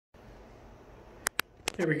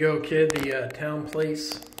Here we go, kid. The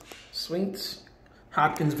TownePlace Suites,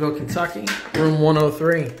 Hopkinsville, Kentucky, room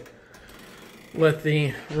 103. Let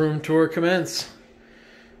the room tour commence.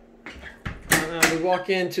 We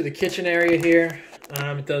walk into the kitchen area here.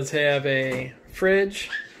 It does have a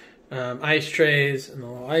fridge, ice trays, and a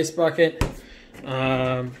little ice bucket.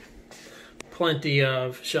 Plenty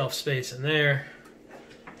of shelf space in there.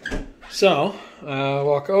 So,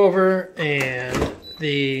 walk over, and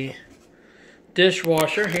the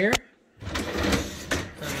dishwasher here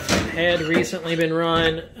had recently been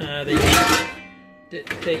run. They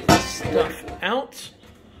didn't take the stuff out,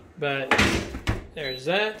 but there's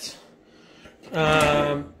that.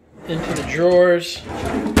 Into the drawers,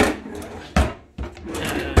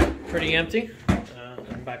 pretty empty.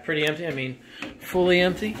 And by pretty empty, I mean fully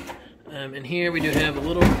empty. And here we do have a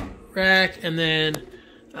little rack, and then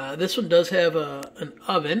this one does have an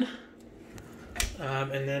oven,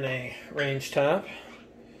 and then a range top.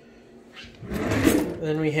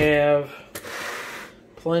 Then we have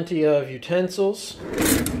plenty of utensils.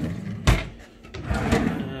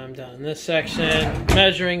 Down in this section,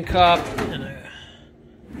 measuring cup, and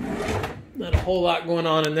not a whole lot going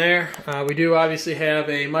on in there. We do obviously have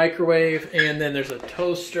a microwave, and then there's a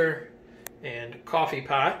toaster and coffee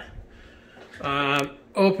pot.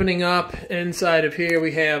 Opening up inside of here,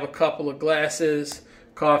 we have a couple of glasses,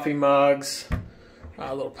 coffee mugs,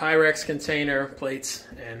 a little Pyrex container, plates,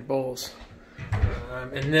 and bowls.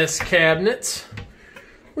 In this cabinet,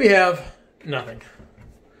 we have nothing.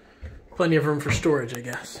 Plenty of room for storage, I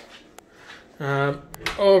guess.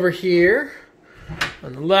 Over here,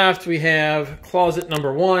 on the left, we have closet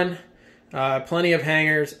number 1. Plenty of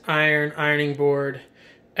hangers, ironing board,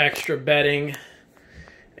 extra bedding,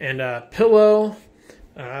 and a pillow,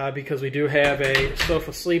 because we do have a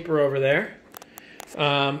sofa sleeper over there.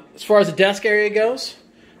 As far as the desk area goes,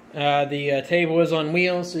 the table is on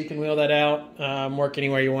wheels, so you can wheel that out, work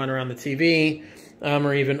anywhere you want around the TV,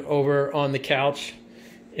 or even over on the couch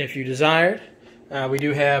if you desired. We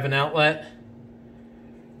do have an outlet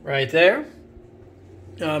right there,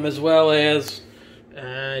 as well as,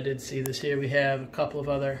 I did see this here, we have a couple of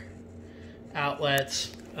other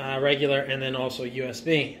outlets, regular and then also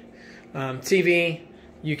USB. TV,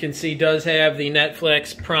 you can see, does have the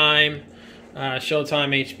Netflix, Prime,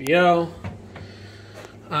 Showtime, HBO.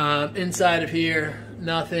 Inside of here,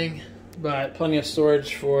 nothing, but plenty of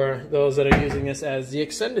storage for those that are using this as the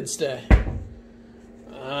extended stay.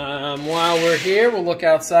 While we're here, we'll look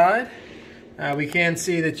outside. We can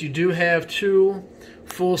see that you do have 2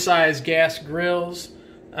 full-size gas grills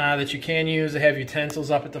that you can use. They have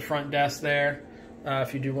utensils up at the front desk there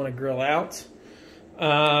if you do want to grill out.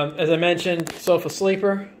 As I mentioned, sofa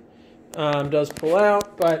sleeper does pull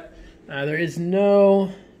out, but there is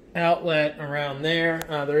no outlet around there.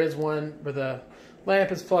 There is one where the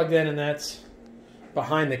lamp is plugged in, and that's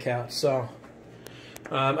behind the couch. So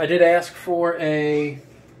I did ask for a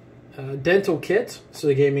dental kit, so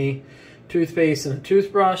they gave me toothpaste and a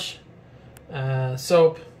toothbrush,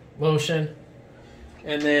 soap, lotion,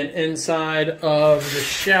 and then inside of the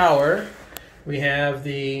shower we have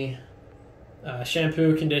the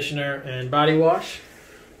shampoo, conditioner, and body wash.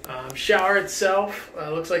 Shower itself,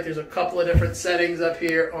 looks like there's a couple of different settings up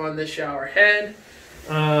here on the shower head.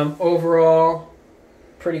 Overall,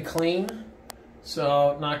 pretty clean,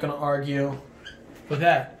 so not going to argue with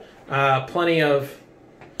that. Plenty of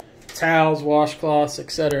towels, washcloths,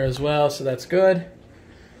 etc. as well, so that's good.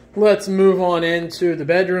 Let's move on into the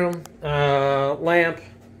bedroom. Lamp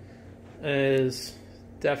is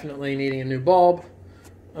definitely needing a new bulb.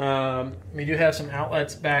 We do have some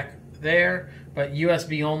outlets back there, but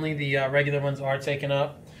USB only. The regular ones are taken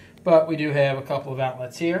up, but we do have a couple of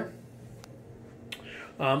outlets here.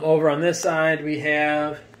 Over on this side, we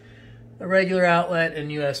have a regular outlet and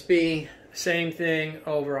USB. Same thing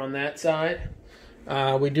over on that side.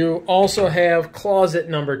 We do also have closet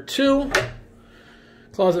number 2.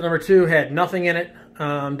 Closet number 2 had nothing in it.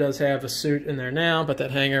 Does have a suit in there now, but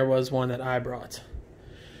that hanger was one that I brought.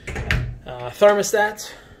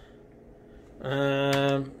 Thermostat.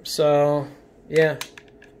 So yeah,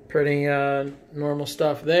 pretty normal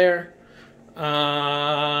stuff there.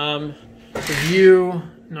 View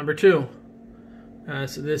number 2.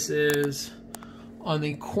 So this is on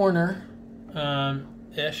the corner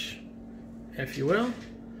ish, if you will.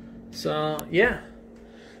 So yeah,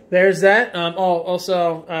 there's that.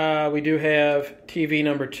 Also, we do have TV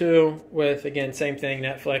number 2 with, again, same thing,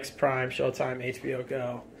 Netflix, Prime, Showtime, HBO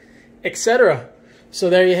Go, etc. So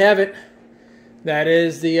there you have it. That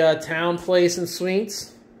is the TownePlace and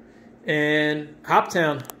Suites in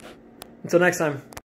Hoptown. Until next time.